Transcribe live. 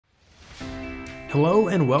Hello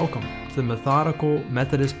and welcome to the Methodical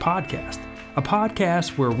Methodist podcast, a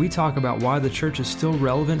podcast where we talk about why the church is still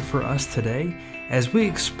relevant for us today as we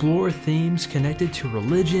explore themes connected to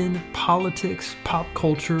religion, politics, pop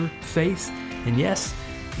culture, faith, and yes,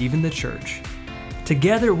 even the church.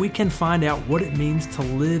 Together we can find out what it means to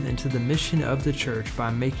live into the mission of the church by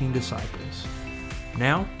making disciples.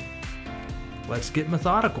 Now, let's get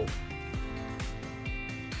methodical.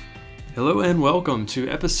 Hello and welcome to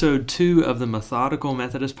episode 2 of the Methodical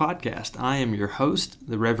Methodist podcast. I am your host,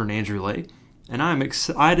 the Reverend Andrew Lay, and I am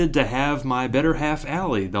excited to have my better half,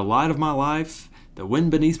 Allie, the light of my life, the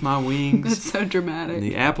wind beneath my wings. That's so dramatic. And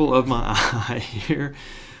the apple of my eye here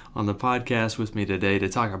on the podcast with me today to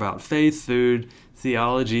talk about faith, food,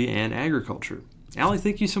 theology, and agriculture. Allie,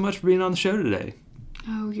 thank you so much for being on the show today.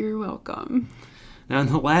 Oh, you're welcome. Now, in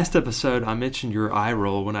the last episode, I mentioned your eye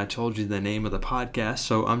roll when I told you the name of the podcast,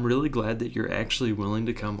 so I'm really glad that you're actually willing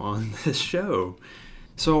to come on this show.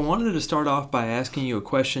 So I wanted to start off by asking you a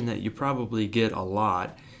question that you probably get a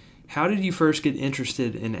lot. How did you first get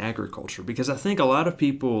interested in agriculture? Because I think a lot of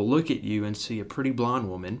people look at you and see a pretty blonde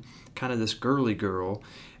woman, kind of this girly girl,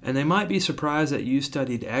 and they might be surprised that you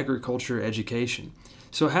studied agriculture education.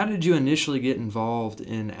 So how did you initially get involved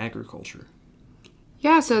in agriculture?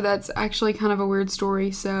 Yeah, so that's actually kind of a weird story.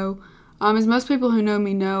 So, as most people who know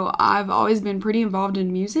me know, I've always been pretty involved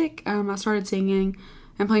in music. I started singing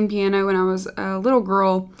and playing piano when I was a little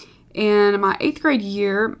girl. And in my 8th grade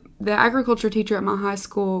year, the agriculture teacher at my high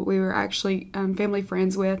school, we were actually family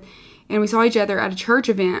friends with, and we saw each other at a church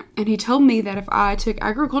event. And he told me that if I took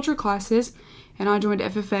agriculture classes and I joined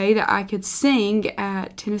FFA, that I could sing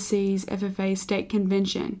at Tennessee's FFA state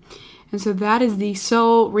convention. And so that is the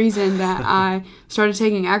sole reason that I started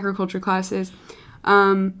taking agriculture classes.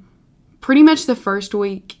 Pretty much the first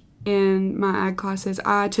week in my ag classes,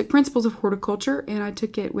 I took Principles of Horticulture, and I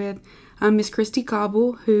took it with Miss Christy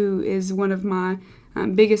Cobble, who is one of my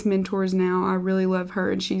biggest mentors now. I really love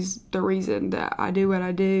her, and she's the reason that I do what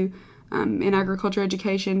I do in agriculture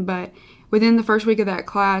education. But within the first week of that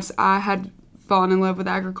class, I had fallen in love with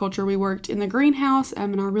agriculture. We worked in the greenhouse,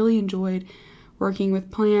 and I really enjoyed working with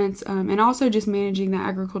plants, and also just managing the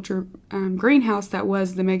agriculture greenhouse that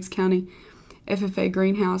was the Meigs County FFA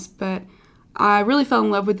greenhouse. But I really fell in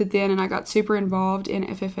love with it then, and I got super involved in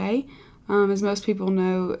FFA. As most people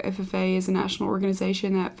know, FFA is a national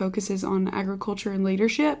organization that focuses on agriculture and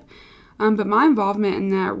leadership. But my involvement in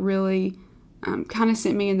that really kind of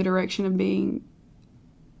sent me in the direction of being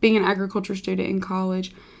an agriculture student in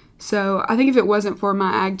college. So I think if it wasn't for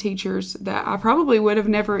my ag teachers, that I probably would have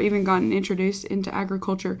never even gotten introduced into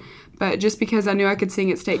agriculture. But just because I knew I could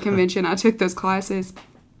sing at state convention, I took those classes.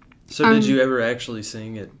 So did you ever actually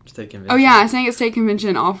sing at state convention? Oh yeah, I sang at state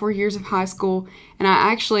convention all 4 years of high school. And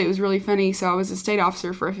it was really funny. So I was a state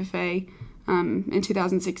officer for FFA in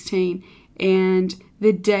 2016. And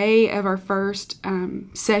the day of our first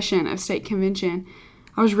session of state convention,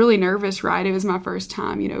 I was really nervous, right? It was my first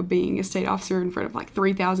time, being a state officer in front of like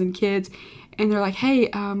 3,000 kids. And they're like,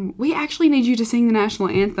 hey, we actually need you to sing the national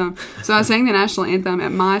anthem. So I sang the national anthem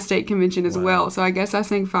at my state convention as well. So I guess I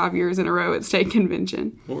sang 5 years in a row at state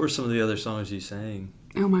convention. What were some of the other songs you sang?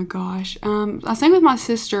 Oh my gosh. I sang with my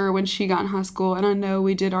sister when she got in high school. And I know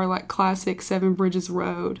we did our classic Seven Bridges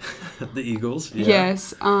Road. The Eagles? Yeah.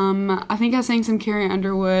 Yes. I think I sang some Carrie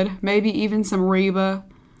Underwood, maybe even some Reba.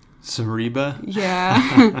 Some Reba?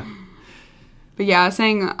 Yeah. But yeah, I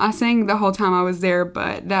sang the whole time I was there,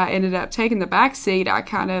 but that ended up taking the back seat. I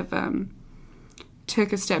kind of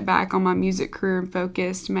took a step back on my music career and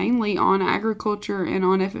focused mainly on agriculture and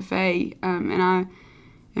on FFA. And I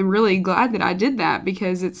am really glad that I did that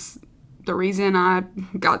because it's the reason I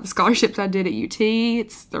got the scholarships I did at UT.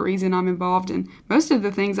 It's the reason I'm involved in most of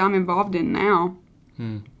the things I'm involved in now.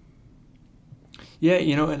 Yeah,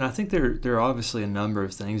 and I think there are obviously a number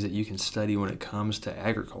of things that you can study when it comes to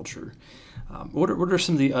agriculture. What are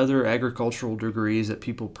some of the other agricultural degrees that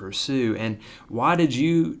people pursue, and why did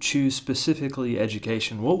you choose specifically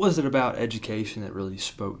education? What was it about education that really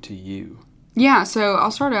spoke to you? Yeah, so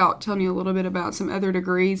I'll start out telling you a little bit about some other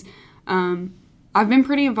degrees. I've been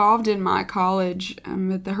pretty involved in my college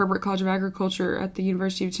at the Herbert College of Agriculture at the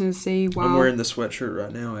University of Tennessee. I'm wearing the sweatshirt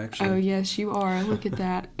right now, actually. Oh, yes, you are. Look at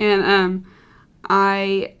that. And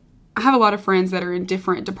I have a lot of friends that are in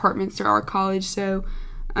different departments through our college. So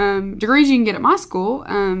degrees you can get at my school,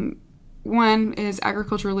 one is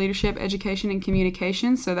agricultural leadership, education, and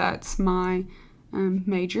communication. So that's my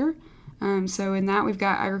major. So in that we've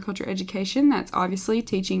got agriculture education. That's obviously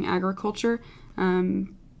teaching agriculture.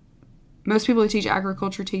 Most people who teach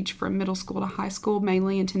agriculture teach from middle school to high school.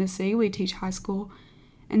 Mainly in Tennessee, we teach high school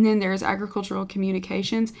And then there's agricultural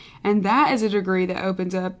communications, and that is a degree that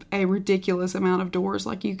opens up a ridiculous amount of doors.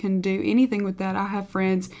 Like, you can do anything with that. I have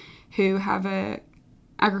friends who have a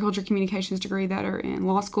agriculture communications degree that are in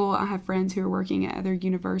law school. I have friends who are working at other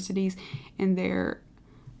universities in their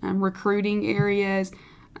recruiting areas.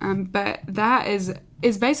 But that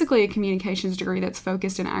is basically a communications degree that's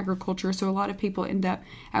focused in agriculture. So a lot of people end up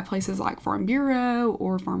at places like Farm Bureau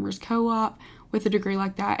or Farmers Co-op with a degree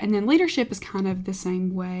like that. And then leadership is kind of the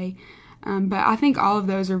same way. But I think all of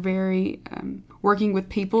those are very working with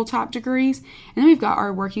people type degrees. And then we've got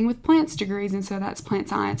our working with plants degrees, and so that's plant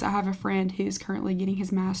science. I have a friend who's currently getting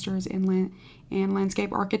his master's in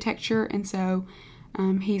landscape architecture, and so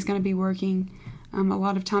he's going to be working a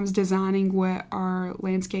lot of times designing what our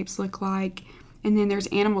landscapes look like. And then there's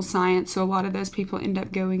animal science, so a lot of those people end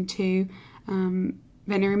up going to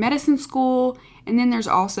veterinary medicine school. And then there's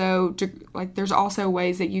also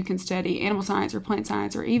ways that you can study animal science or plant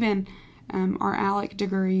science or even our ALEC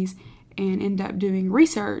degrees and end up doing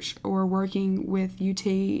research or working with UT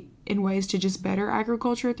in ways to just better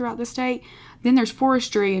agriculture throughout the state. Then there's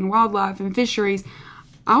forestry and wildlife and fisheries.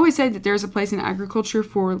 I always say that there's a place in agriculture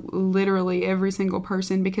for literally every single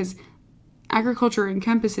person, because agriculture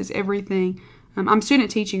encompasses everything. I'm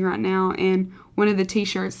student teaching right now, and one of the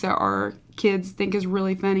t-shirts that our kids think is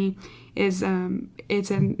really funny is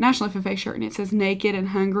it's a National FFA shirt, and it says "Naked and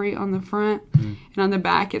Hungry" on the front, and on the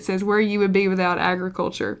back it says "Where you would be without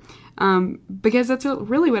agriculture," because that's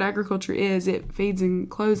really what agriculture is. It feeds and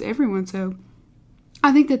clothes everyone. So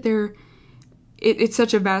I think that it's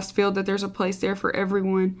such a vast field that there's a place there for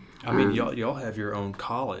everyone. I mean, y'all have your own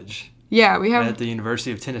college. Yeah, we have at the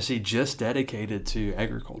University of Tennessee, just dedicated to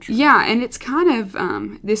agriculture. Yeah, and it's kind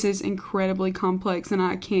of this is incredibly complex, and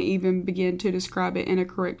I can't even begin to describe it in a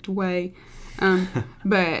correct way.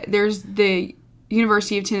 But there's the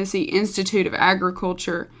University of Tennessee Institute of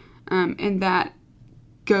Agriculture, and that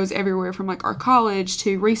goes everywhere from like our college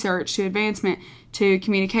to research to advancement to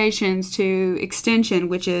communications to extension,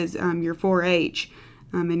 which is your 4-H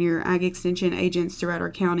and your ag extension agents throughout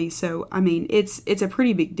our county. So I mean, it's a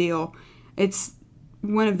pretty big deal. It's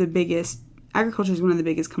one of the biggest. Agriculture is one of the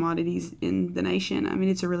biggest commodities in the nation. I mean,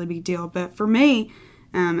 it's a really big deal. But for me,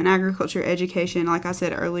 in agriculture education, like I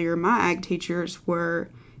said earlier, my ag teachers were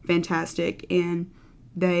fantastic, and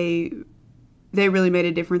they really made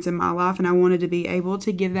a difference in my life, and I wanted to be able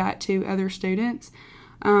to give that to other students.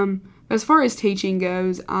 As far as teaching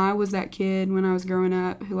goes, I was that kid when I was growing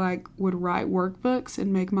up who would write workbooks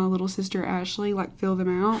and make my little sister Ashley fill them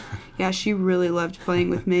out. Yeah, she really loved playing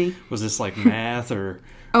with me. Was this like math or?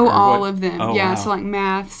 Oh, or all what? of them. Oh, yeah, wow. so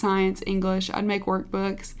math, science, English. I'd make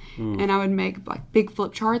workbooks, and I would make big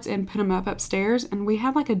flip charts and put them up upstairs. And we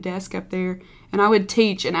had a desk up there, and I would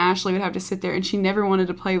teach, and Ashley would have to sit there, and she never wanted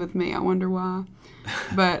to play with me. I wonder why.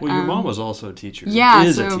 But Well, your mom was also a teacher. Yeah,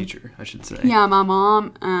 is a teacher, I should say. Yeah, my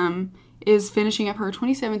mom is finishing up her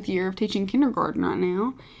 27th year of teaching kindergarten right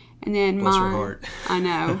now, and then Bless her heart. I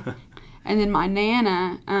know, and then my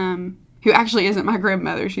Nana, who actually isn't my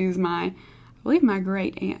grandmother, she's I believe my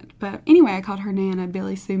great aunt. But anyway, I called her Nana,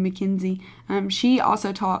 Billy Sue McKenzie. She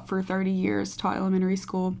also taught for 30 years, taught elementary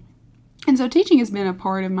school, and so teaching has been a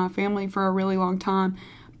part of my family for a really long time.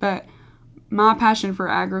 But my passion for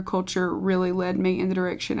agriculture really led me in the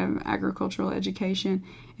direction of agricultural education.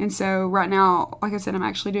 And so right now, like I said, I'm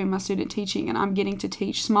actually doing my student teaching, and I'm getting to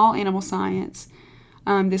teach small animal science.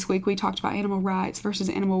 This week we talked about animal rights versus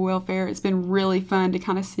animal welfare. It's been really fun to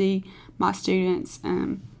kind of see my students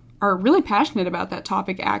are really passionate about that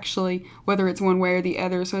topic, actually, whether it's one way or the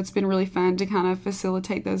other. So it's been really fun to kind of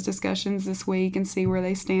facilitate those discussions this week and see where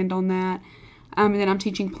they stand on that. And then I'm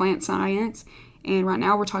teaching plant science. And right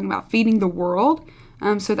now we're talking about feeding the world.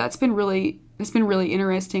 So it's been really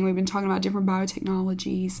interesting. We've been talking about different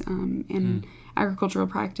biotechnologies and agricultural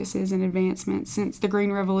practices and advancements since the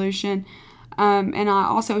Green Revolution. And I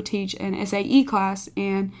also teach an SAE class.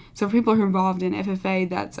 And so for people who are involved in FFA,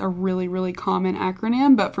 that's a really, really common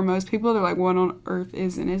acronym. But for most people, they're like, what on earth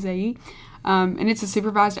is an SAE? And it's a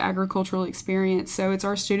supervised agricultural experience. So it's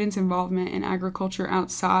our students' involvement in agriculture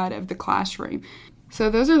outside of the classroom. So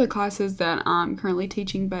those are the classes that I'm currently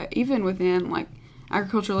teaching, but even within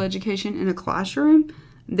agricultural education in a classroom,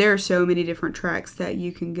 there are so many different tracks that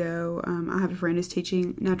you can go. I have a friend who's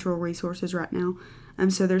teaching natural resources right now.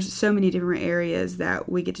 So there's so many different areas that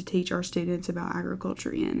we get to teach our students about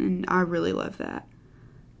agriculture in, and I really love that.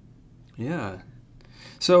 Yeah.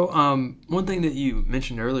 So one thing that you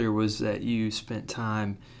mentioned earlier was that you spent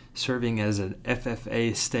time serving as an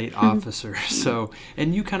FFA state officer. So,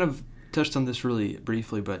 and you kind of touched on this really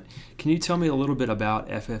briefly, but can you tell me a little bit about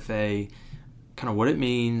FFA, kind of what it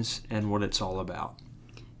means and what it's all about?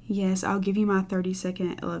 Yes, I'll give you my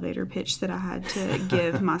 30-second elevator pitch that I had to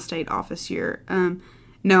give my state office year.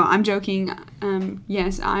 No, I'm joking.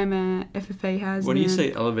 Yes, I'm a FFA has-been. When you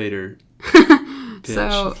say elevator pitch,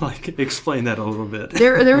 So- like, explain that a little bit.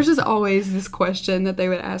 There was just always this question that they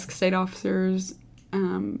would ask state officers,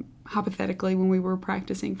 hypothetically, when we were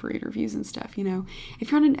practicing for interviews and stuff. You know,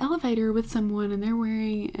 if you're on an elevator with someone and they're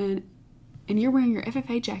wearing and you're wearing your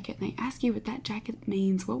FFA jacket and they ask you what that jacket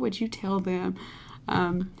means, what would you tell them?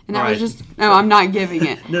 And that was just, no, I'm not giving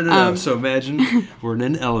it. No. So imagine we're in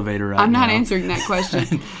an elevator right now. I'm not answering that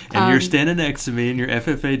question. and you're standing next to me in your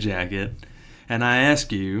FFA jacket, and I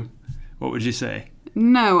ask you, what would you say?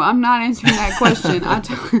 No, I'm not answering that question.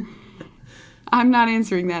 I'm not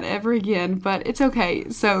answering that ever again, but it's okay.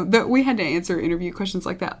 So we had to answer interview questions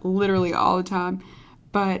like that literally all the time.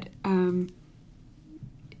 But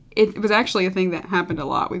it was actually a thing that happened a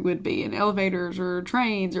lot. We would be in elevators or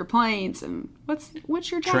trains or planes, and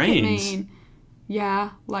what's your jacket mean?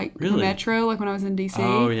 Yeah, like Really? Metro, like when I was in DC.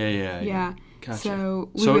 Oh, yeah. Yeah. Gotcha. So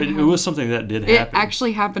it was something that did happen. It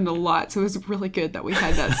actually happened a lot, so it was really good that we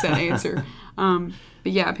had that set answer.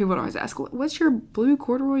 But yeah, people would always ask, what's your blue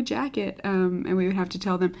corduroy jacket? And we would have to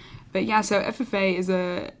tell them. But yeah, so FFA is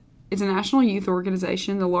a national youth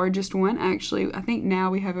organization, the largest one, actually. I think now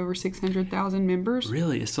we have over 600,000 members.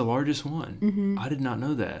 Really? It's the largest one? Mm-hmm. I did not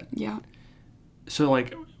know that. Yeah. So,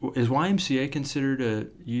 like, is YMCA considered a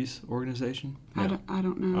youth organization? No. I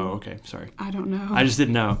don't know. Oh, okay. Sorry. I don't know. I just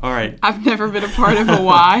didn't know. All right. I've never been a part of a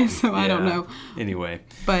Y, so I don't know. Anyway.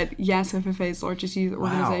 But yes, FFA is the largest youth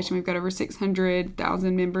organization. Wow. We've got over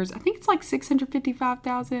 600,000 members. I think it's like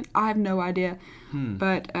 655,000. I have no idea.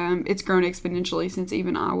 But it's grown exponentially since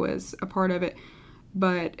even I was a part of it.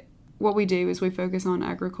 But what we do is we focus on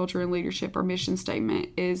agriculture and leadership. Our mission statement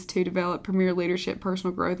is to develop premier leadership,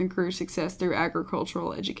 personal growth, and career success through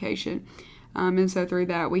agricultural education. And so through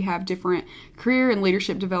that, we have different career and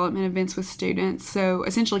leadership development events with students. So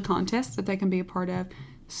essentially contests that they can be a part of.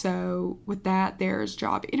 So with that, there's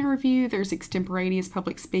job interview, there's extemporaneous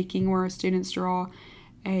public speaking where our students draw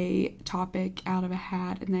a topic out of a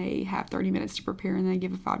hat and they have 30 minutes to prepare and they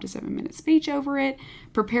give a 5 to 7 minute speech over it.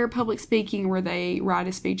 Prepare public speaking where they write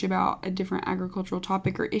a speech about a different agricultural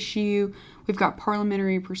topic or issue. We've got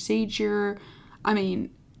parliamentary procedure. I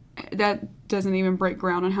mean, that doesn't even break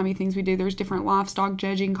ground on how many things we do. There's different livestock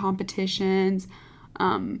judging competitions.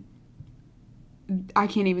 I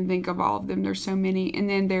can't even think of all of them. There's so many. And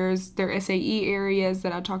then there's their SAE areas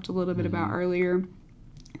that I talked a little bit about earlier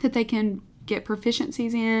that they can get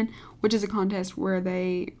proficiencies in, which is a contest where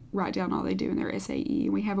they write down all they do in their SAE.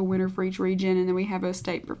 We have a winner for each region, and then we have a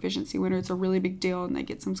state proficiency winner. It's a really big deal, and they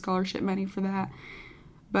get some scholarship money for that.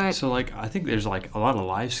 But so, like, I think there's like a lot of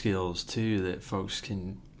life skills too that folks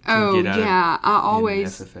can oh get out yeah, of I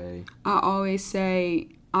always FFA. say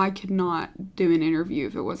I could not do an interview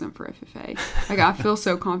if it wasn't for FFA. Like, I feel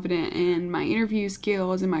so confident in my interview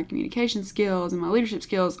skills and my communication skills and my leadership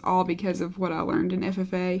skills, all because of what I learned in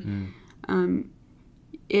FFA.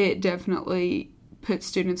 It definitely puts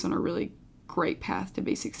students on a really great path to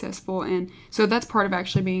be successful. And so that's part of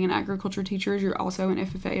actually being an agriculture teacher, is you're also an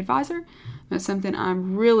FFA advisor. That's something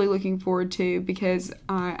I'm really looking forward to because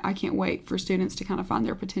I can't wait for students to kind of find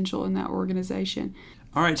their potential in that organization.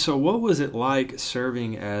 All right, so what was it like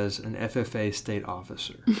serving as an FFA state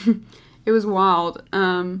officer? It was wild.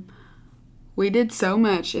 We did so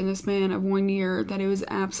much in the span of 1 year that it was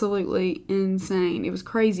absolutely insane. It was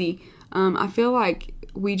crazy. I feel like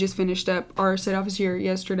we just finished up our state office year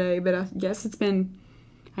yesterday, but I guess it's been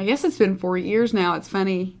 4 years now. It's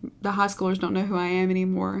funny. The high schoolers don't know who I am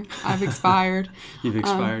anymore. I've expired. You've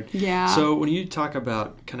expired? Yeah. So when you talk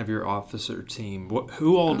about kind of your officer team,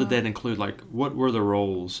 who all did that include? Like, what were the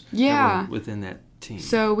roles that were within that team?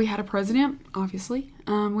 So we had a president, obviously.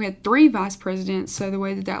 We had 3 vice presidents. So the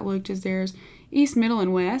way that looked is there's East, Middle,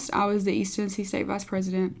 and West. I was the East Tennessee State Vice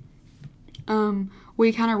President.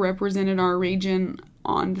 We kind of represented our region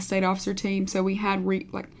on the state officer team. So we had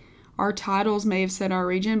our titles may have said our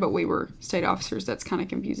region, but we were state officers. That's kind of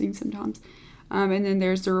confusing sometimes. And then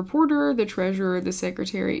there's the reporter, the treasurer, the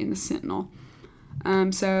secretary, and the sentinel.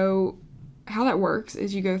 So how that works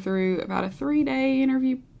is you go through about a 3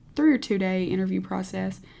 or 2 day interview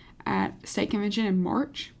process at state convention in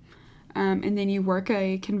March. And then you work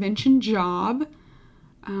a convention job,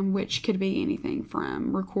 which could be anything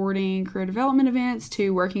from recording career development events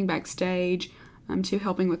to working backstage, to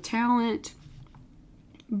helping with talent.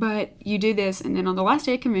 But you do this, and then on the last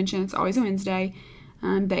day of convention, it's always a Wednesday,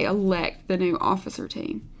 they elect the new officer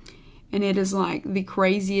team. And it is like the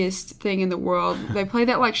craziest thing in the world. They play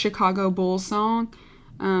that like Chicago Bulls song.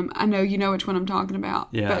 I know you know which one I'm talking about.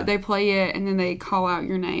 Yeah. But they play it, and then they call out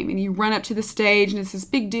your name, and you run up to the stage, and it's this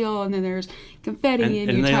big deal, and then there's confetti, and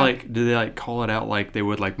they do they call it out like they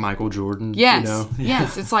would like Michael Jordan? Yes, you know?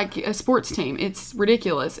 yes, it's like a sports team. It's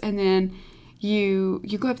ridiculous, and then you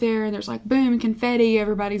go up there, and there's like boom, confetti,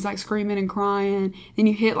 everybody's like screaming and crying, then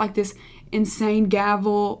you hit like this insane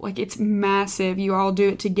gavel, like it's massive. You all do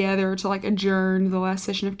it together to like adjourn the last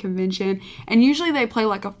session of convention, and usually they play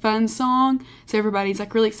like a fun song, so everybody's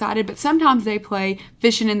like really excited. But sometimes they play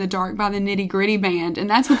 "Fishing in the Dark" by the Nitty Gritty Band, and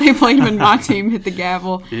that's what they played when my team hit the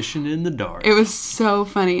gavel. Fishing in the dark. It was so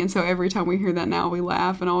funny, and so every time we hear that now, we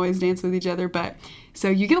laugh and always dance with each other. But so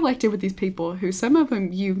you get elected with these people who some of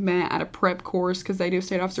them you've met at a prep course, because they do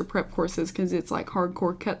state officer prep courses because it's like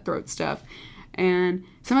hardcore cutthroat stuff. And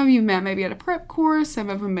some of you met maybe at a prep course. Some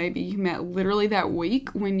of them maybe you met literally that week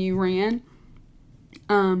when you ran.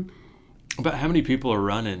 About how many people are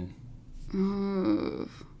running?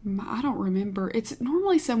 I don't remember. It's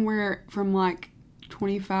normally somewhere from like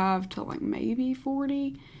 25 to like maybe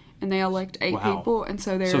 40. And they elect 8 people. And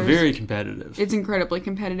so there's... So very competitive. It's incredibly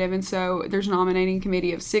competitive. And so there's a nominating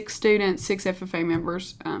committee of 6 students, 6 FFA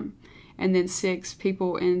members, and then 6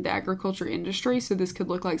 people in the agriculture industry. So this could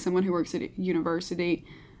look like someone who works at a university,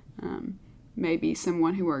 maybe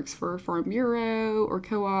someone who works for Farm Bureau or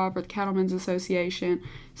co-op or the Cattlemen's Association.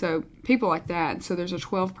 So people like that. So there's a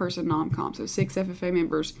 12-person non-comp. So 6 FFA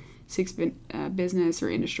members, 6 business or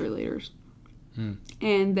industry leaders.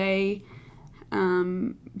 And they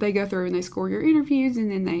go through and they score your interviews,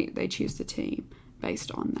 and then they choose the team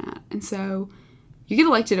based on that. And so you get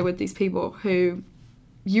elected with these people who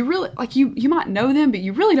you really, like, you might know them, but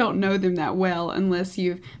you really don't know them that well unless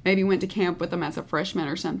you've maybe went to camp with them as a freshman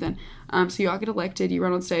or something. So you all get elected, you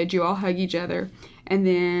run on stage, you all hug each other, and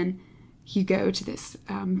then you go to this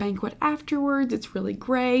banquet afterwards. It's really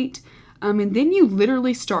great. And then you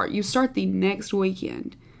literally start the next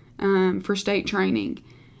weekend for state training.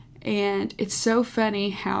 And it's so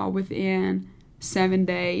funny how within 7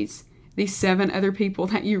 days, these 7 other people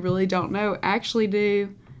that you really don't know actually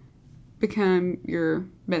do become your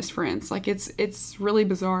best friends. Like, it's really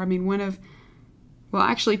bizarre. I mean, 2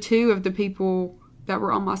 of the people that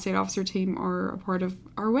were on my state officer team are a part of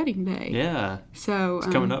our wedding day. Yeah. So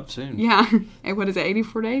it's coming up soon. Yeah. And what is it,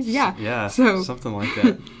 84 days? Yeah. Yeah. So something like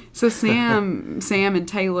that. So Sam and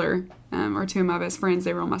Taylor are 2 of my best friends.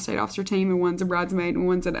 They were on my state officer team, and one's a bridesmaid and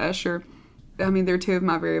one's an usher. I mean, they're 2 of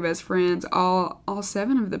my very best friends. All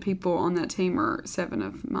 7 of the people on that team are 7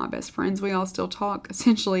 of my best friends. We all still talk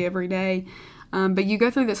essentially every day. But you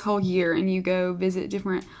go through this whole year, and you go visit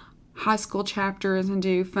different high school chapters and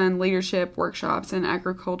do fun leadership workshops and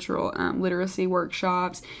agricultural literacy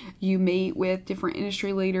workshops. You meet with different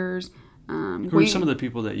industry leaders. Who are some of the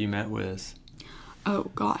people that you met with?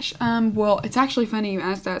 Oh, gosh. Well, it's actually funny you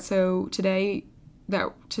asked that. So today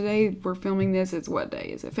we're filming this. It's what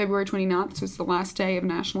day is it? February 29th. So it's the last day of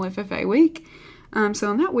National FFA Week. So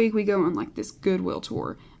on that week, we go on like this goodwill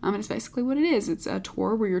tour. And it's basically what it is. It's a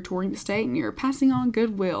tour where you're touring the state and you're passing on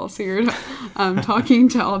goodwill. So you're talking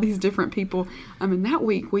to all these different people. And that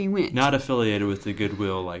week we went... Not affiliated with the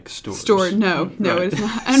Goodwill, like, stores. Store, no, right. It's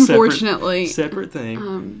not. Unfortunately. Separate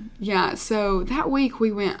thing. Yeah, so that week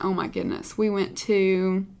we went, oh my goodness, we went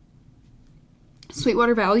to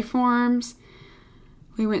Sweetwater Valley Farms.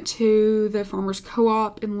 We went to the Farmers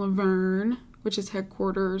Co-op in Laverne, which is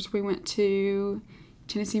headquarters. We went to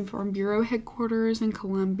Tennessee Farm Bureau headquarters in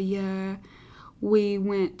Columbia. We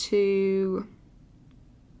went to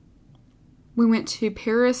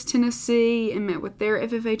Paris, Tennessee, and met with their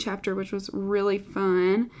FFA chapter, which was really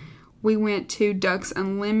fun. We went to Ducks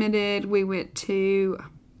Unlimited. We went to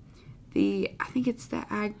I think it's the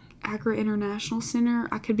Agri International Center.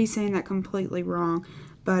 I could be saying that completely wrong.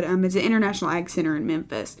 But it's an International Ag Center in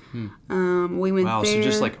Memphis. We went there. So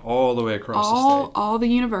just like all the way across the state. All the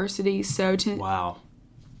universities. Wow.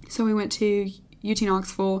 So we went to UT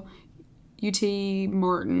Knoxville, UT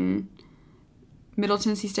Martin, Middle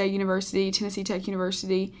Tennessee State University, Tennessee Tech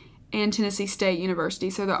University, and Tennessee State University.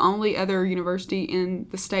 So the only other university in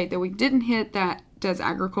the state that we didn't hit that does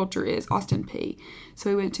agriculture is Austin Peay. So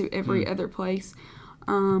we went to every other place.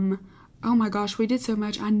 Oh my gosh, we did so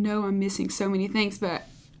much. I know I'm missing so many things, but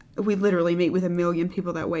we literally meet with 1 million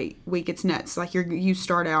people that week. It's nuts. Like you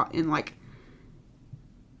start out in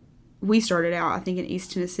we started out, I think, in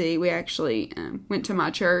East Tennessee. We actually went to my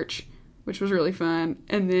church, which was really fun.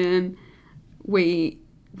 And then we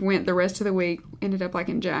went the rest of the week, ended up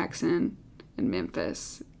in Jackson and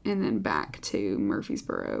Memphis, and then back to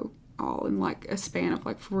Murfreesboro, all in a span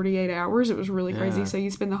of 48 hours. It was really crazy. So you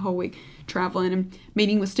spend the whole week traveling and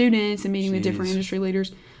meeting with students and meeting with different industry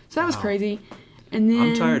leaders. So that was crazy. And then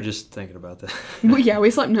I'm tired just thinking about that. well, yeah,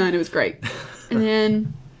 we slept 9. It was great. And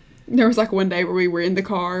then there was like one day where we were in the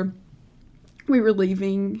car. We were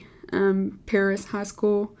leaving Paris High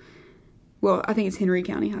School. Well, I think it's Henry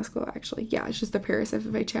County High School, actually. Yeah, it's just the Paris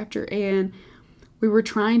FFA chapter. And we were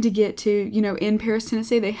trying to get to, in Paris,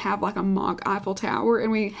 Tennessee, they have like a mock Eiffel Tower,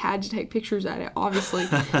 and we had to take pictures at it, obviously.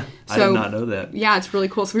 I did not know that. Yeah, it's really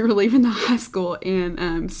cool. So we were leaving the high school,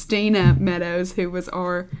 and Stina Meadows, who was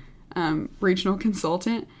our regional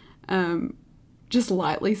consultant, just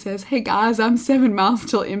lightly says, "Hey guys, I'm 7 miles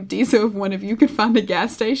till empty, so if one of you could find a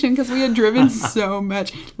gas station," because we had driven so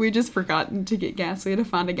much, we had just forgotten to get gas. We had to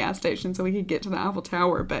find a gas station so we could get to the Eiffel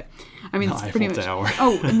Tower. But I mean, it's pretty much. Tower.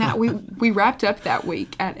 Oh, and that we wrapped up that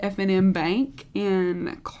week at F&M Bank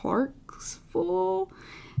in Clarksville,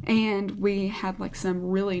 and we had like some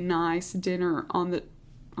really nice dinner on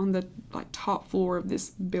the like top floor of this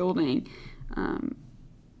building.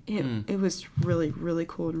 It was really, really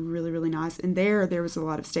cool and really, really nice. And there was a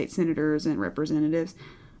lot of state senators and representatives.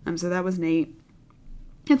 So that was neat.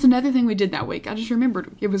 It's another thing we did that week. I just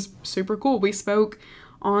remembered. It was super cool. We spoke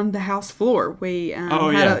on the House floor. We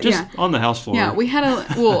on the House floor. Yeah, we had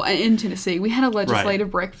in Tennessee, we had a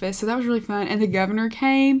legislative breakfast. So that was really fun. And the governor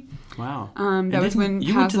came. Wow. That was when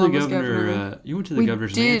Haslam was governor. You went to the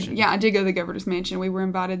governor's mansion. Yeah, I did go to the governor's mansion. We were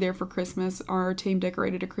invited there for Christmas. Our team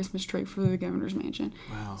decorated a Christmas tree for the governor's mansion.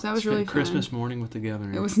 Wow. So that was really fun. Christmas morning with the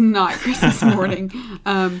governor. It was not Christmas morning.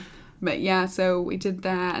 But yeah, so we did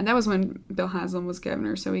that. And that was when Bill Haslam was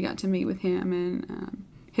governor. So we got to meet with him and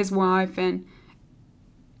his wife. And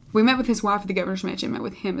we met with his wife at the governor's mansion, met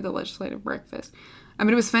with him at the legislative breakfast. I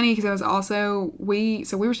mean, it was funny because I was also, we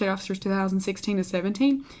were state officers 2016 to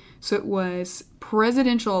 17. So it was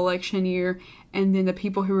presidential election year, and then the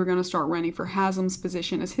people who were going to start running for Haslam's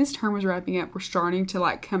position as his term was wrapping up were starting to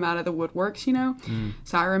like come out of the woodworks,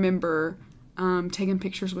 So I remember taking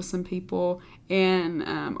pictures with some people, and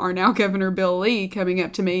our now Governor Bill Lee coming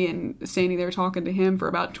up to me and standing there talking to him for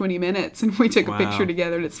about 20 minutes, and we took a picture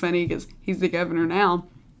together, and it's funny because he's the governor now.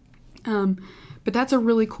 But that's a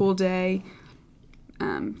really cool day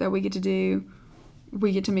that we get to do.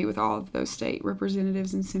 We get to meet with all of those state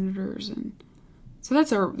representatives and senators, and so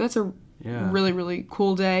that's a really, really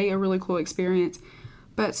cool day, a really cool experience.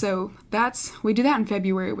 But so we do that in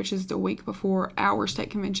February, which is the week before our state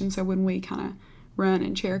convention. So when we kind of run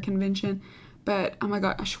and chair convention. But oh my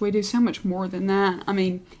gosh, we do so much more than that. I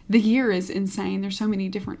mean, the year is insane. There's so many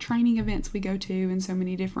different training events we go to, and so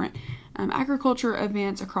many different agriculture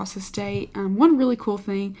events across the state. One really cool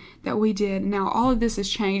thing that we did, now all of this has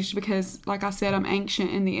changed because, like I said, I'm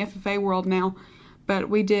ancient in the FFA world now, but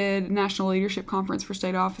we did National Leadership Conference for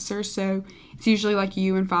state officers. So it's usually like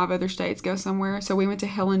you and 5 other states go somewhere. So we went to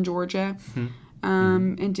Helen, Georgia,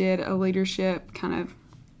 and did a leadership kind of,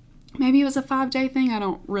 maybe it was a 5-day thing. I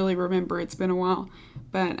don't really remember. It's been a while.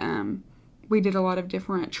 But we did a lot of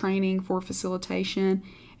different training for facilitation.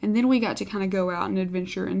 And then we got to kind of go out and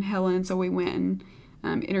adventure in Helen. So we went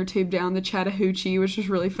and inner tube down the Chattahoochee, which was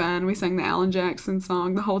really fun. We sang the Alan Jackson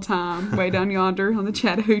song the whole time, way down yonder on the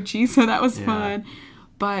Chattahoochee. So that was fun.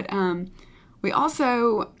 But we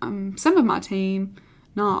also, some of my team,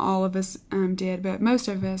 not all of us did, but most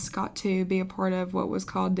of us got to be a part of what was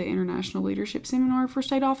called the International Leadership Seminar for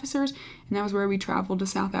State Officers. And that was where we traveled to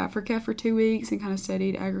South Africa for 2 weeks and kind of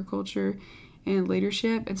studied agriculture and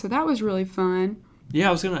leadership. And so that was really fun. Yeah,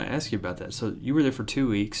 I was going to ask you about that. So you were there for 2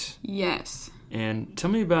 weeks. Yes. And tell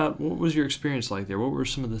me about, what was your experience like there? What were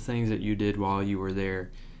some of the things that you did while you were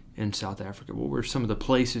there in South Africa? What were some of the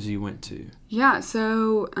places you went to? Yeah,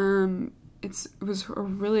 so it was a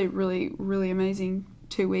really, really, really amazing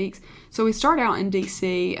 2 weeks. So we start out in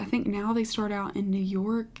D.C. I think now they start out in New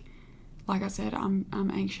York. Like I said,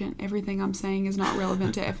 I'm ancient. Everything I'm saying is not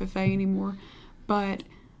relevant to FFA anymore. But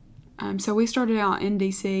so we started out in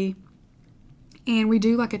D.C. and we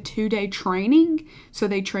do like a 2-day training. So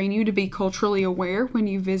they train you to be culturally aware when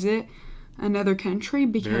you visit another country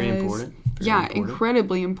because Very important.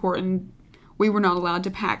 Incredibly important. We were not allowed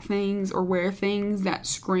to pack things or wear things that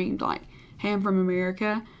screamed like, "Hey, I'm from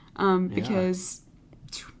America," because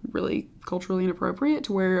it's really culturally inappropriate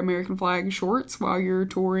to wear American flag shorts while you're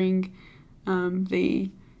touring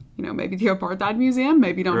maybe the Apartheid Museum.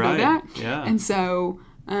 Maybe you don't know that. Yeah. And so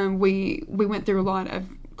we went through a lot of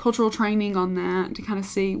cultural training on that to kind of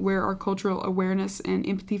see where our cultural awareness and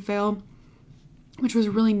empathy fell, which was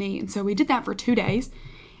really neat. And so we did that for 2 days,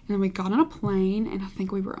 and then we got on a plane, and I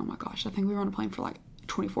think we were on a plane for like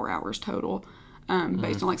 24 hours total,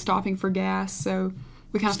 based on like stopping for gas. So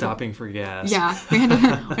we kind of stopping for gas. Yeah, we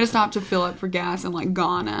had to stop to fill up for gas in like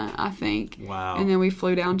Ghana, I think. Wow. And then we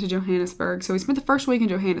flew down to Johannesburg. So we spent the first week in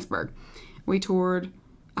Johannesburg. We toured,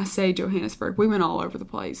 I say Johannesburg. We went all over the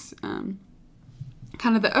place.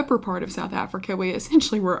 Kind of the upper part of South Africa. We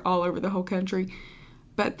essentially were all over the whole country.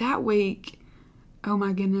 But that week, oh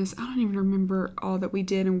my goodness, I don't even remember all that we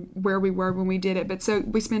did and where we were when we did it. But so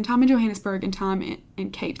we spent time in Johannesburg and time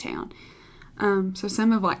in Cape Town. So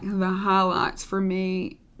some of like the highlights for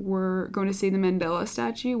me were going to see the Mandela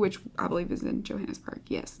statue, which I believe is in Johannesburg,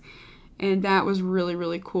 yes. And that was really,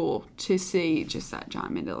 really cool to see just that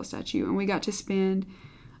giant Mandela statue. And we got to spend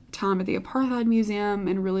time at the Apartheid Museum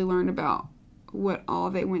and really learn about what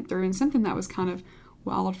all they went through. And something that was kind of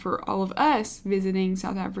wild for all of us visiting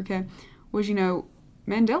South Africa was, you know,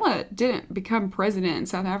 Mandela didn't become president in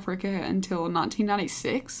South Africa until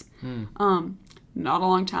 1996. Not a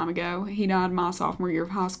long time ago. He died my sophomore year of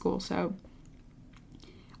high school. So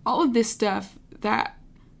all of this stuff that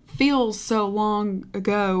feels so long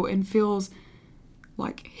ago and feels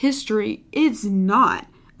like history, it's not.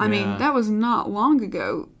 I mean, that was not long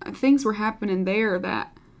ago. Things were happening there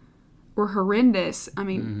that were horrendous. I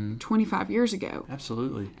mean, 25 years ago.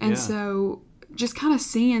 Absolutely. And so just kind of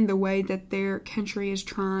seeing the way that their country is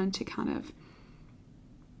trying to kind of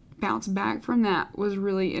bounce back from that was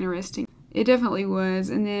really interesting. It definitely was.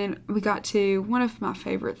 And then we got to, one of my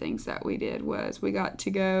favorite things that we did was we got to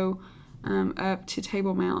go up to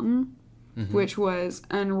Table Mountain, which was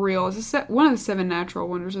unreal. It's one of the 7 natural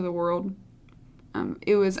wonders of the world.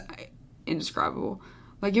 It was indescribable.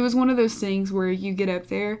 Like, it was one of those things where you get up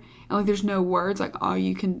there and like there's no words. Like all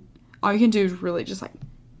you can do is really just like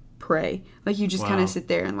pray. Like you just kind of sit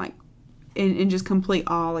there and like in just complete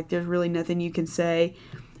awe. Like there's really nothing you can say.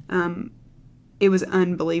 It was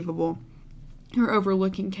unbelievable. You're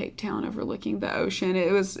overlooking Cape Town, overlooking the ocean.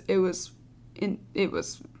 It was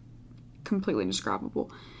completely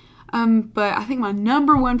indescribable. But I think my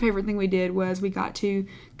number one favorite thing we did was we got to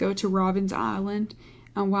go to Robben's Island.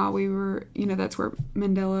 While we were, you know, that's where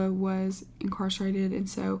Mandela was incarcerated. And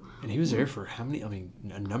he was there for how many, I mean,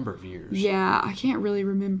 a number of years. Yeah, I can't really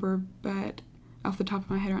remember, but off the top of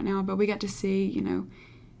my head right now. But we got to see, you know,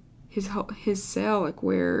 his cell, like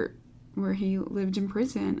where he lived in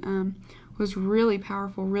prison, was really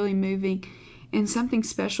powerful, really moving. And something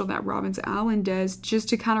special that Robben's Island does, just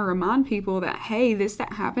to kind of remind people that, hey, this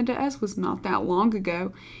that happened to us was not that long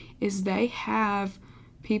ago, is they have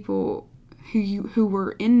people who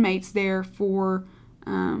were inmates there for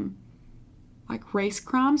like race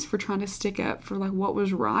crimes, for trying to stick up for like what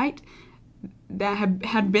was right, that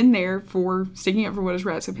had been there for sticking up for what is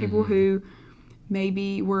right. So people who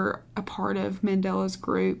maybe were a part of Mandela's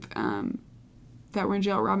group that were in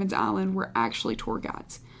jail at Robben's Island were actually tour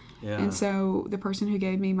guides. Yeah. And so the person who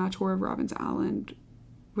gave me my tour of Robben's Island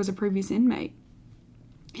was a previous inmate.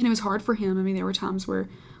 And it was hard for him. I mean, there were times where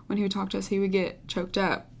when he would talk to us, he would get choked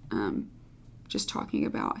up just talking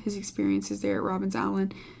about his experiences there at Robben's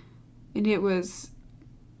Island. And it was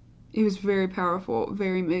very powerful,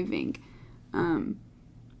 very moving. And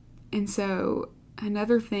so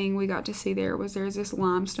another thing we got to see there's this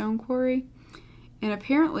limestone quarry. And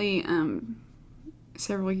apparently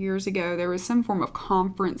several years ago, there was some form of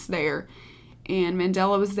conference there, and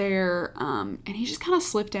Mandela was there, and he just kind of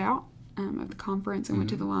slipped out of the conference and went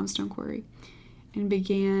to the limestone quarry and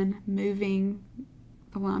began moving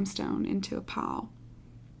the limestone into a pile.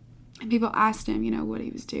 And people asked him, you know, what he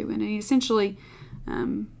was doing, and he essentially,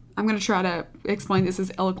 I'm going to try to explain this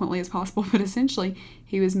as eloquently as possible, but essentially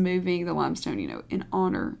he was moving the limestone, you know, in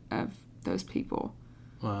honor of those people.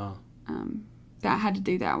 Wow. That had to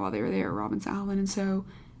do that while they were there at Robben's Island. And so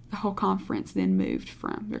the whole conference then moved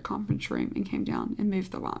from their conference room and came down and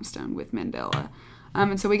moved the limestone with Mandela.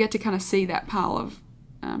 And so we get to kind of see that pile of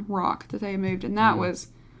rock that they moved. And that was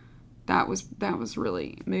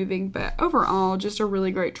really moving. But overall, just a really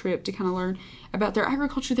great trip to kind of learn about their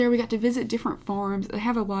agriculture there. We got to visit different farms. They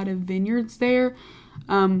have a lot of vineyards there,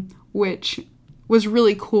 which was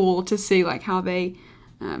really cool to see, like how they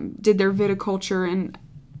did their viticulture. And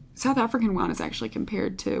South African wine is actually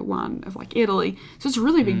compared to wine of like Italy. So it's a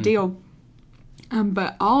really big deal.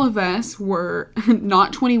 But all of us were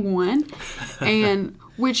not 21, and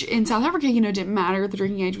which in South Africa, you know, didn't matter. The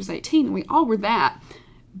drinking age was 18, and we all were that.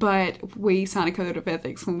 But we signed a code of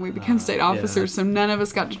ethics when we became state officers, so none of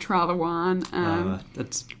us got to try the wine.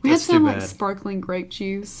 We had some like sparkling grape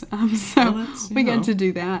juice, so we got to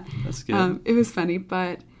do that. That's good. It was funny,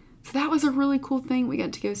 but so that was a really cool thing. We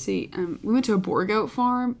got to go see. We went to a boar goat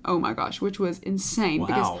farm. Oh my gosh, which was insane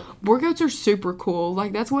because boar goats are super cool.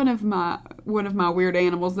 Like that's one of my weird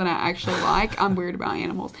animals that I actually like. I'm weird about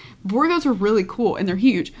animals. Boar goats are really cool and they're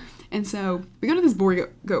huge. And so we go to this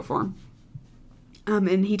boar goat farm.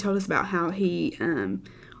 And he told us about how he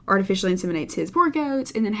artificially inseminates his poor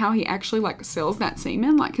goats, and then how he actually like sells that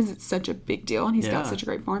semen, like because it's such a big deal and he's got such a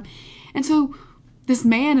great farm. And so this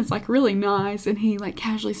man is like really nice, and he like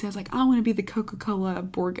casually says like, I want to be the Coca-Cola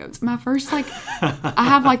of boar goats. My first like, I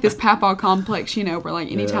have like this papa complex, you know, where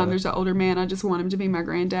like anytime there's an older man, I just want him to be my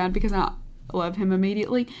granddad because I love him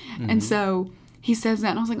immediately. And so he says that,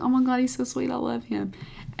 and I was like, oh my God, he's so sweet, I love him.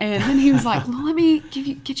 And then he was like, well, let me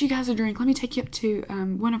get you guys a drink. Let me take you up to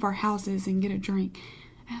one of our houses and get a drink.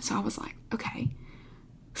 And so I was like, okay.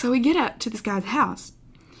 So we get up to this guy's house,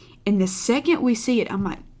 and the second we see it, I'm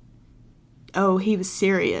like, oh, he was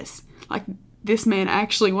serious. Like, this man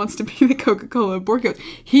actually wants to be the Coca-Cola of boar goats.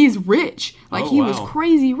 He's rich. Like, he was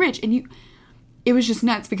crazy rich. And it was just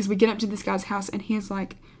nuts because we get up to this guy's house, and he has,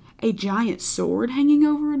 like, a giant sword hanging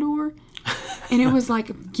over a door. And it was,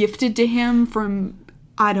 like, gifted to him from,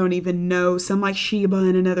 I don't even know, some, like, Sheba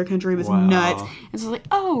in another country. It was nuts. And so, like,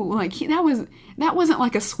 oh, like, that wasn't,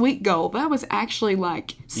 like, a sweet goal. That was actually,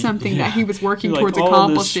 like, something that he was working towards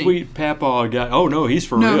accomplishing. This sweet papa guy. Oh, no, he's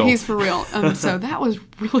for real. No, he's for real. So that was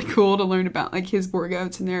really cool to learn about, like, his boar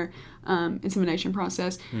goats and their insemination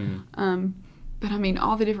process. But, I mean,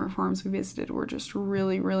 all the different farms we visited were just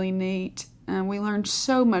really, really neat. We learned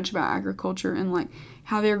so much about agriculture and, like,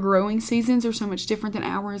 how their growing seasons are so much different than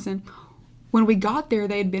ours. And when we got there,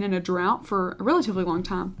 they had been in a drought for a relatively long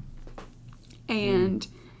time. And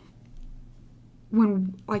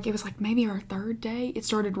when, like, it was, like, maybe our third day, it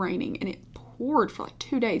started raining. And it poured for, like,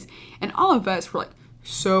 2 days. And all of us were, like,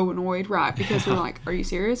 so annoyed, right? Because we're like, are you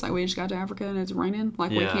serious? Like, we just got to Africa and it's raining. Like,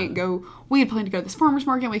 we can't go. We had planned to go to this farmer's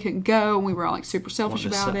market. We couldn't go. And we were all, like, super selfish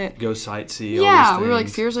about it. Go sightsee. Yeah, we were like,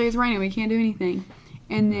 seriously, it's raining. We can't do anything.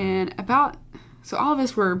 And then so all of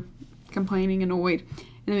us were complaining, annoyed.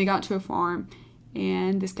 And then we got to a farm,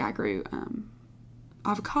 and this guy grew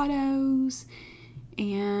avocados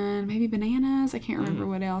and maybe bananas. I can't remember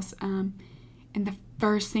what else. And the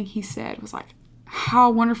first thing he said was like, how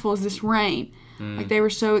wonderful is this rain? Like, they were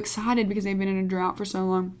so excited because they've been in a drought for so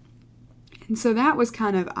long. And so that was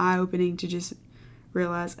kind of eye-opening to just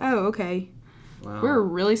realize, oh, okay, we're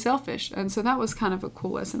really selfish. And so that was kind of a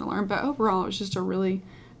cool lesson to learn. But overall, it was just a really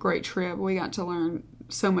great trip. We got to learn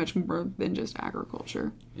so much more than just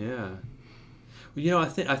agriculture. Yeah. Well, you know, I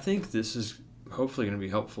think this is hopefully going to be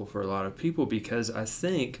helpful for a lot of people, because I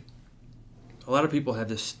think a lot of people have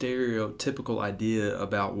this stereotypical idea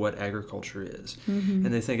about what agriculture is. And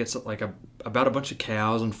they think it's like about a bunch of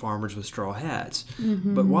cows and farmers with straw hats.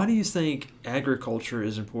 But why do you think agriculture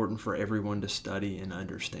is important for everyone to study and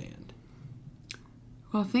understand?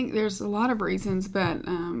 Well, I think there's a lot of reasons, but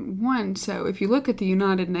one, so if you look at the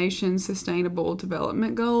United Nations Sustainable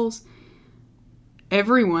Development Goals,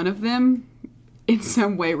 every one of them in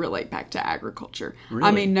some way relate back to agriculture. Really?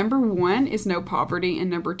 I mean, number 1 is no poverty, and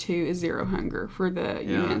number 2 is zero hunger for the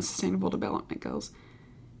UN Sustainable Development Goals.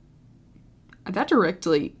 That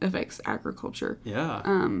directly affects agriculture.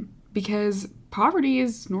 Yeah. Because poverty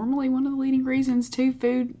is normally one of the leading reasons to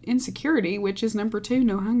food insecurity, which is number 2,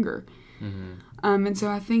 no hunger. And so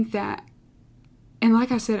I think that, and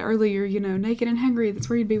like I said earlier, you know, naked and hungry, that's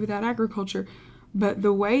where you'd be without agriculture. But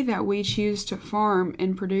the way that we choose to farm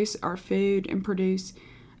and produce our food and produce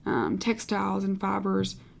textiles and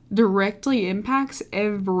fibers directly impacts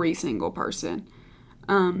every single person.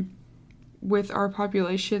 With our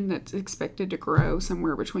population that's expected to grow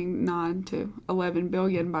somewhere between 9 to 11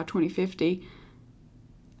 billion by 2050,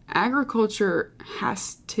 agriculture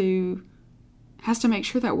has to make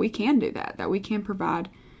sure that we can do that we can provide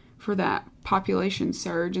for that population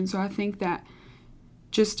surge. And so I think that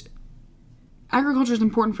just agriculture is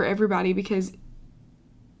important for everybody, because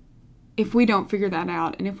if we don't figure that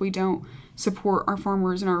out, and if we don't support our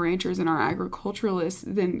farmers and our ranchers and our agriculturalists,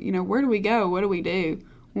 then, you know, where do we go? What do we do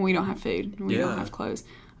when we don't have food, when we don't have clothes?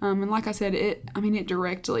 And like I said, it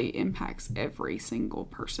directly impacts every single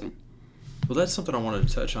person. Well, that's something I wanted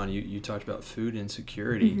to touch on. You talked about food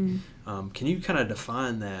insecurity. Can you kind of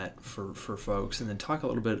define that for folks, and then talk a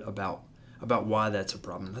little bit about why that's a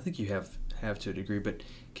problem? I think you have to a degree, but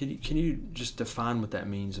can you just define what that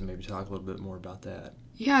means and maybe talk a little bit more about that?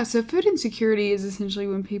 Yeah, so food insecurity is essentially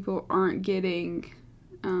when people aren't getting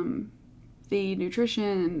the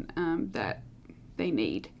nutrition that they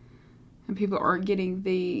need, and people aren't getting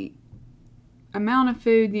the amount of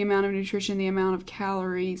food, the amount of nutrition, the amount of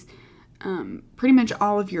calories, pretty much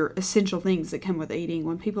all of your essential things that come with eating.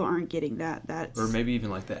 When people aren't getting that's... Or maybe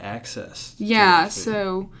even like the access. Yeah,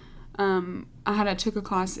 so I took a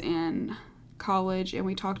class in college, and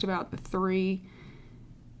we talked about the three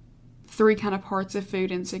kind of parts of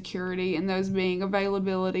food insecurity, and those being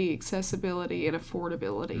availability, accessibility, and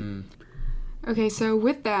affordability. Okay, so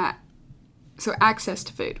with that, So access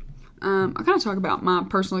to food. I'll kind of talk about my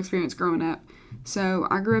personal experience growing up. So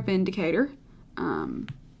I grew up in Decatur.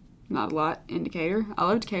 Not a lot in Decatur. I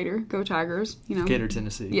love Decatur. Go Tigers. Decatur,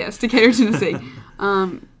 Tennessee. Yes, Decatur, Tennessee.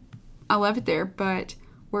 I love it there, but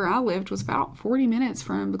where I lived was about 40 minutes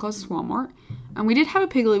from the closest Walmart. We did have a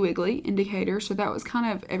Piggly Wiggly in Decatur, so that was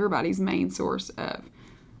kind of everybody's main source of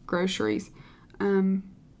groceries.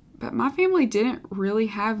 But my family didn't really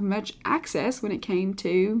have much access when it came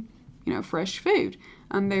to, fresh food.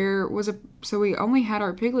 So we only had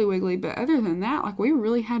our Piggly Wiggly, but other than that, like, we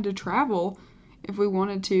really had to travel if we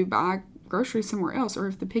wanted to buy groceries somewhere else, or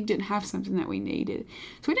if the pig didn't have something that we needed.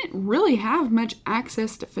 So we didn't really have much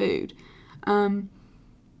access to food.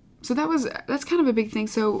 So that's kind of a big thing.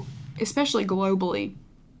 So especially globally,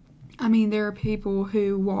 there are people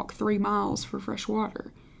who walk 3 miles for fresh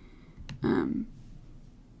water.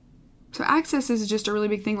 So access is just a really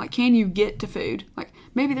big thing. Like, can you get to food? Like,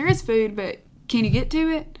 maybe there is food, but can you get to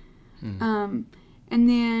it? And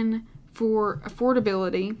then for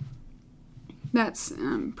affordability, that's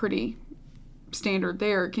pretty standard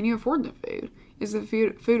there. Can you afford the food? Is the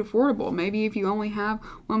food affordable? Maybe if you only have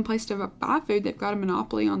one place to buy food, they've got a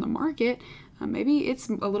monopoly on the market. Maybe it's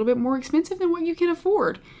a little bit more expensive than what you can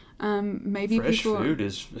afford. Maybe fresh food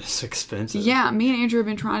is expensive. Yeah, me and Andrew have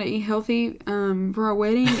been trying to eat healthy for our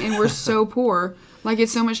wedding, and we're so poor. Like,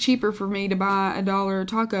 it's so much cheaper for me to buy a $1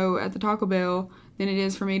 taco at the Taco Bell than it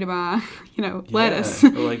is for me to buy, lettuce. Or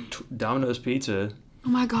like Domino's Pizza. Oh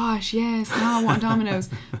my gosh, yes. Now I want Domino's.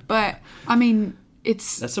 But,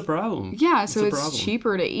 that's a problem. Yeah, so it's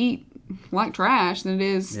cheaper to eat like trash than it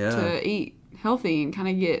is to eat healthy and kind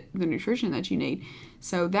of get the nutrition that you need.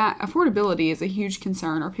 So that affordability is a huge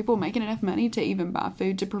concern. Are people making enough money to even buy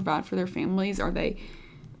food to provide for their families? Are the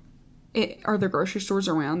grocery stores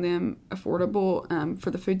around them affordable for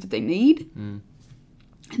the food that they need? And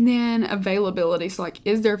then availability. So, like,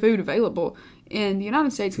 is there food available? In the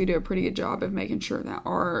United States, we do a pretty good job of making sure that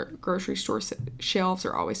our grocery store shelves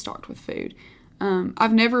are always stocked with food.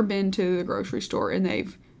 I've never been to the grocery store and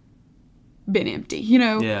they've been empty.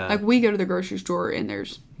 Yeah. Like, we go to the grocery store and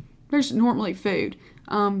there's normally food.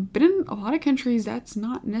 But in a lot of countries, that's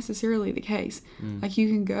not necessarily the case. Like, you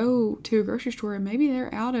can go to a grocery store and maybe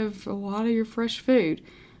they're out of a lot of your fresh food.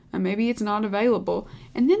 And maybe it's not available.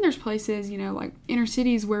 And then there's places, like inner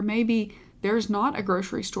cities where maybe there's not a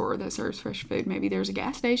grocery store that serves fresh food. Maybe there's a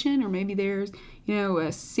gas station, or maybe there's,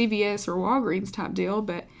 a CVS or Walgreens type deal,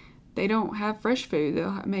 but they don't have fresh food. They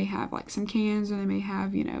may have like some cans, or they may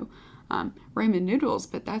have, ramen noodles,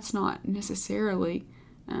 but that's not necessarily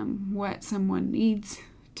what someone needs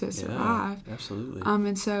to survive. Yeah, absolutely.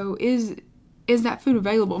 And so is that food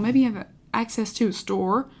available? Maybe you have access to a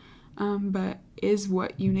store, but is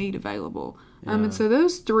what you need available? And so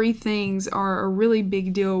those 3 things are a really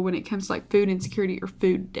big deal when it comes to like food insecurity or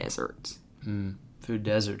food deserts. Food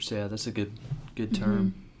deserts, yeah, that's a good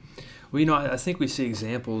term. Well, I think we see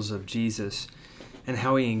examples of Jesus and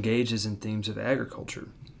how he engages in themes of agriculture.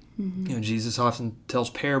 Jesus often tells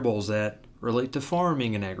parables that relate to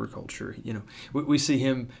farming and agriculture. We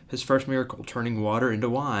see his first miracle, turning water into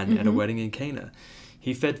wine at a wedding in Cana.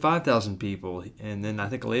 He fed 5,000 people, and then I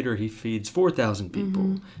think later he feeds 4,000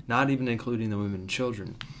 people, not even including the women and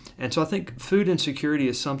children. And so I think food insecurity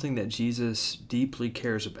is something that Jesus deeply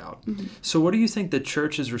cares about. So what do you think the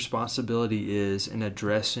church's responsibility is in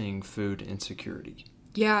addressing food insecurity?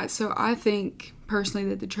 Yeah, so I think personally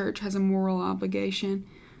that the church has a moral obligation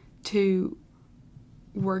to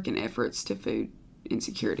work in efforts to food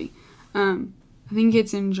insecurity. I think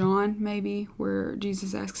it's in John, maybe, where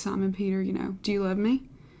Jesus asks Simon Peter, do you love me?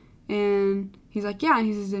 And he's like, yeah. And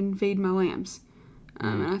he says, then feed my lambs.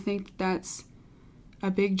 And I think that's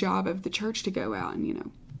a big job of the church to go out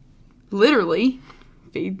and, literally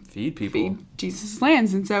feed people. Feed Jesus'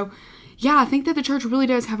 lambs. And so, yeah, I think that the church really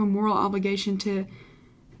does have a moral obligation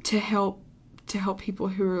to help people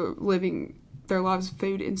who are living their lives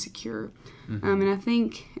food insecure. And I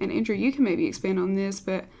think, and Andrew, you can maybe expand on this,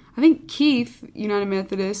 but I think Keith, United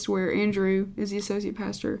Methodist, where Andrew is the associate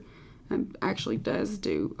pastor, actually does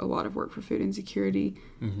do a lot of work for food insecurity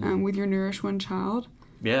with your Nourish One Child.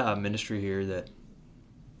 Yeah, a ministry here that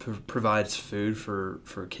provides food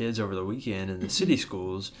for kids over the weekend in the city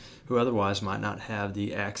schools who otherwise might not have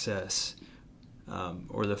the access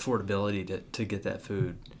or the affordability to get that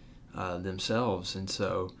food themselves. And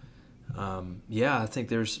so, I think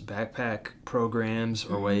there's backpack programs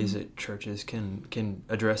or ways that churches can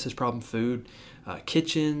address this problem. Food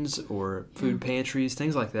kitchens or food pantries,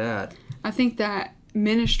 things like that. I think that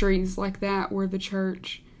ministries like that where the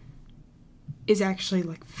church is actually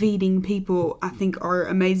like feeding people, I think are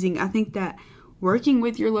amazing. I think that working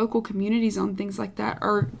with your local communities on things like that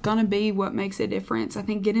are going to be what makes a difference. I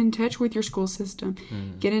think get in touch with your school system.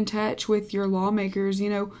 Get in touch with your lawmakers,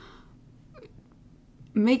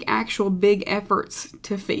 make actual big efforts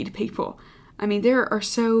to feed people. I mean, there are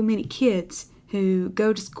so many kids who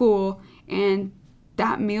go to school and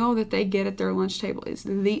that meal that they get at their lunch table is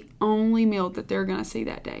the only meal that they're going to see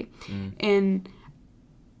that day. And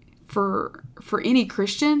for any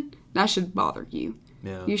Christian, that should bother you.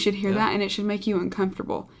 Yeah. You should hear that, and it should make you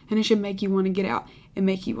uncomfortable, and it should make you want to get out and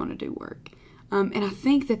make you want to do work. And I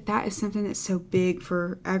think that is something that's so big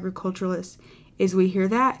for agriculturalists, is we hear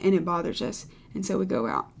that, and it bothers us, and so we go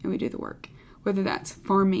out and we do the work. Whether that's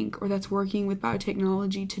farming or that's working with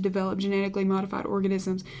biotechnology to develop genetically modified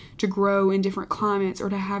organisms to grow in different climates or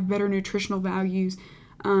to have better nutritional values,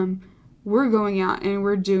 we're going out and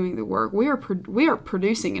we're doing the work. We are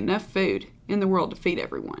producing enough food in the world to feed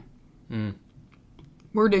everyone.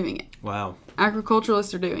 We're doing it. Wow.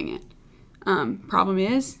 Agriculturalists are doing it. Problem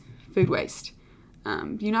is food waste.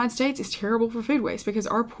 The United States is terrible for food waste because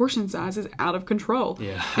our portion size is out of control.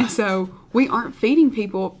 Yeah. And so we aren't feeding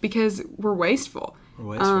people because we're wasteful.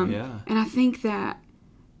 We're wasteful, yeah. And I think that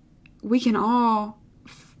we can all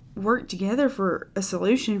work together for a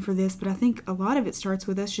solution for this, but I think a lot of it starts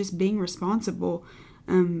with us just being responsible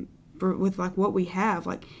with like what we have.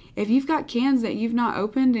 Like if you've got cans that you've not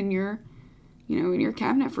opened in your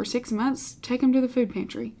cabinet for 6 months, take them to the food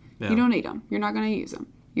pantry. Yeah. You don't need them. You're not going to use them.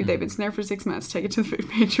 They've been there for 6 months. Take it to the food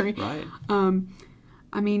pantry. Right.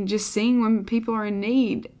 I mean, just seeing when people are in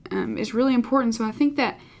need is really important. So I think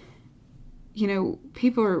that,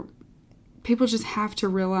 people just have to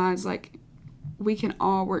realize, like, we can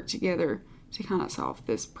all work together to kind of solve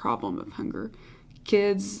this problem of hunger.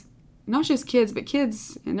 Kids, not just kids, but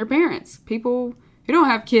kids and their parents. People who don't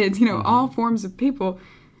have kids, all forms of people.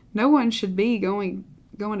 No one should be going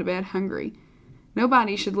to bed hungry.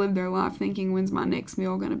 Nobody should live their life thinking, when's my next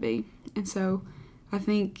meal going to be? And so I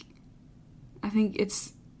think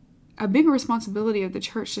it's a big responsibility of the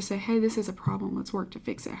church to say, hey, this is a problem. Let's work to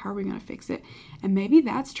fix it. How are we going to fix it? And maybe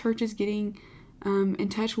that's churches getting in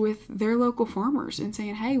touch with their local farmers and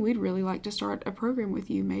saying, hey, we'd really like to start a program with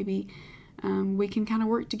you. Maybe we can kind of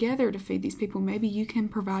work together to feed these people. Maybe you can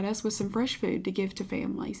provide us with some fresh food to give to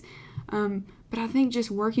families. But I think just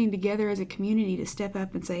working together as a community to step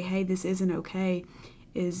up and say, hey, this isn't okay,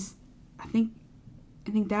 is, I think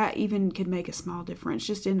that even could make a small difference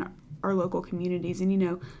just in our local communities.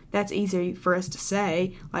 And, that's easy for us to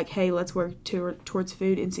say, like, hey, let's work towards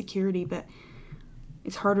food insecurity, but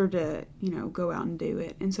it's harder to, go out and do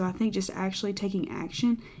it. And so I think just actually taking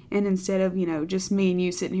action, and instead of, just me and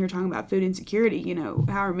you sitting here talking about food insecurity,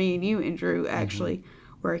 how are me and you and Drew actually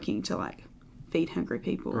working to, like, feed hungry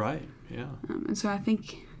people? Right, yeah. And so I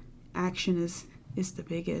think action is the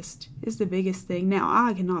biggest thing. Now,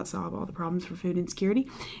 I cannot solve all the problems for food insecurity,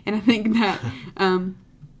 and I think that I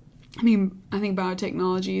think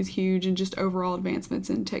biotechnology is huge, and just overall advancements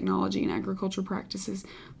in technology and agriculture practices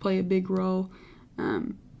play a big role.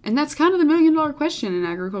 And that's kind of the $1 million question in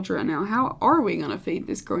agriculture right now. How are we going to feed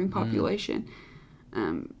this growing population?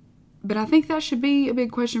 But I think that should be a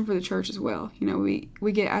big question for the church as well.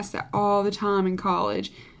 We get asked that all the time in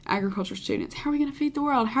college, agriculture students. How are we going to feed the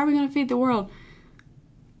world? How are we going to feed the world?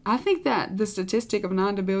 I think that the statistic of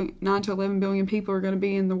 9 to 11 billion people are going to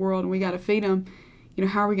be in the world, and we got to feed them.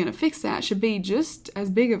 How are we going to fix that should be just as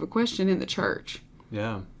big of a question in the church.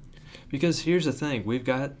 Yeah. Because here's the thing. We've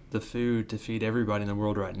got the food to feed everybody in the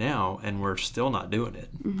world right now, and we're still not doing it.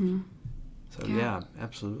 So, yeah,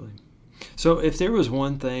 absolutely. So if there was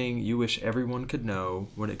one thing you wish everyone could know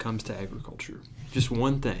when it comes to agriculture, just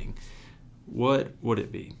one thing, what would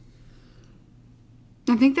it be?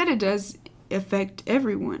 I think that it does affect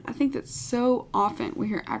everyone. I think that so often we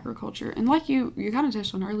hear agriculture, and like you kind of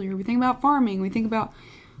touched on earlier, we think about farming, we think about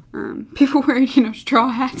people wearing, straw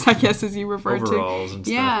hats, I guess, as you referred to. Overalls and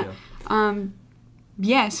stuff, yeah.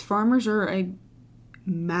 Yes, farmers are a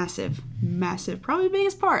massive, probably the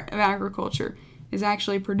biggest part of agriculture is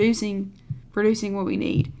actually producing what we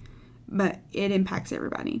need, but it impacts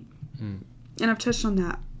everybody. And I've touched on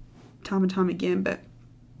that time and time again, but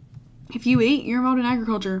if you eat, you're involved in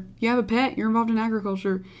agriculture. You have a pet, you're involved in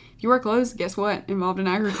agriculture. If you wear clothes, guess what? Involved in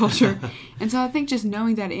agriculture. And so I think just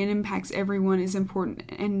knowing that it impacts everyone is important.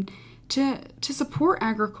 And to support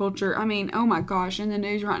agriculture, oh my gosh, in the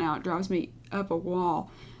news right now, it drives me up a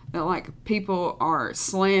wall that, like, people are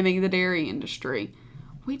slamming the dairy industry.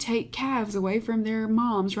 We take calves away from their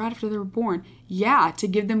moms right after they're born. Yeah, to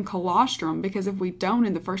give them colostrum, because if we don't,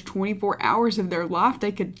 in the first 24 hours of their life,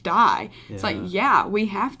 they could die. Yeah. It's like, yeah, we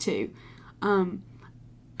have to.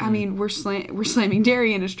 I mean, we're slamming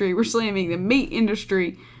dairy industry. We're slamming the meat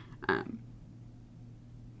industry.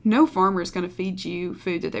 No farmer is going to feed you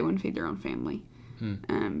food that they wouldn't feed their own family.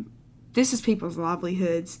 This is people's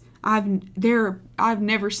livelihoods. I've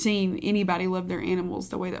never seen anybody love their animals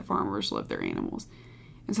the way that farmers love their animals.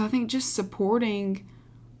 And so I think just supporting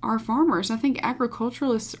our farmers, I think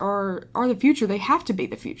agriculturalists are the future. They have to be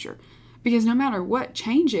the future. Because no matter what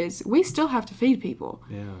changes, we still have to feed people.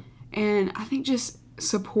 Yeah. And I think just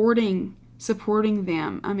supporting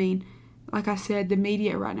them. I mean, like I said, the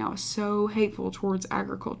media right now is so hateful towards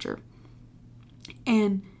agriculture.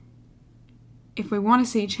 And if we want to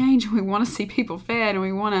see change, and we want to see people fed, and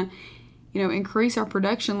we want to, increase our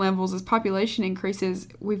production levels as population increases,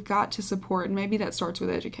 we've got to support. And maybe that starts with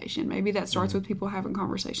education. Maybe that starts with people having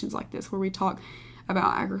conversations like this, where we talk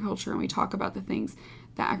about agriculture and we talk about the things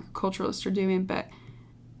that agriculturalists are doing. But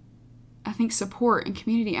I think support and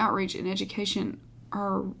community outreach and education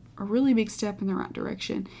are a really big step in the right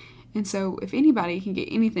direction. And so if anybody can get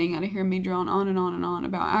anything out of hearing me drone on and on and on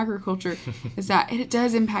about agriculture, is that it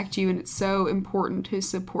does impact you, and it's so important to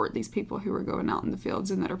support these people who are going out in the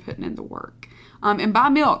fields and that are putting in the work. And buy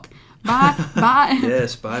milk. Buy.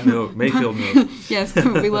 Yes, buy milk. Mayfield milk. Yes,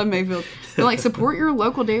 we love Mayfield. But support your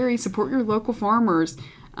local dairy, support your local farmers.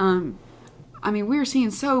 I mean, we're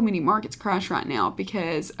seeing so many markets crash right now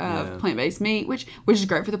because of plant-based meat, which is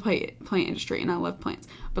great for the plant industry, and I love plants.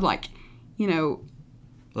 But let's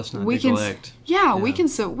not neglect. We can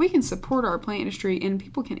support our plant industry, and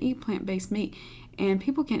people can eat plant-based meat, and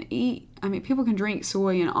people can drink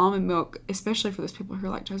soy and almond milk, especially for those people who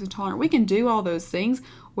are lactose intolerant. We can do all those things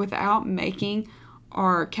without making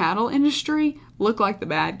our cattle industry look like the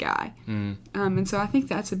bad guy. And so I think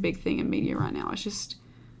that's a big thing in media right now. It's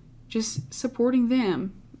just supporting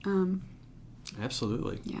them.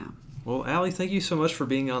 Absolutely. Yeah. Well, Allie, thank you so much for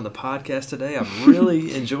being on the podcast today. I've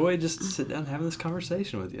really enjoyed just sitting down and having this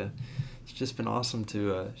conversation with you. It's just been awesome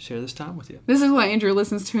to share this time with you. This is what Andrew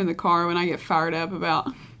listens to in the car when I get fired up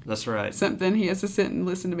about That's right. something. He has to sit and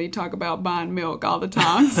listen to me talk about buying milk all the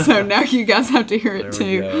time. So now you guys have to hear it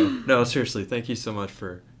too. There we go. No, seriously, thank you so much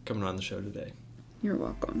for coming on the show today. You're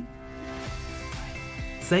welcome.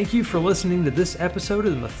 Thank you for listening to this episode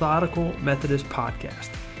of the Methodical Methodist Podcast.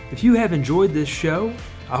 If you have enjoyed this show,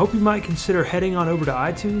 I hope you might consider heading on over to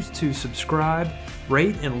iTunes to subscribe,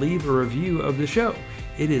 rate, and leave a review of the show.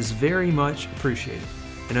 It is very much appreciated.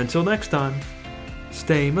 And until next time,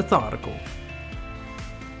 stay methodical.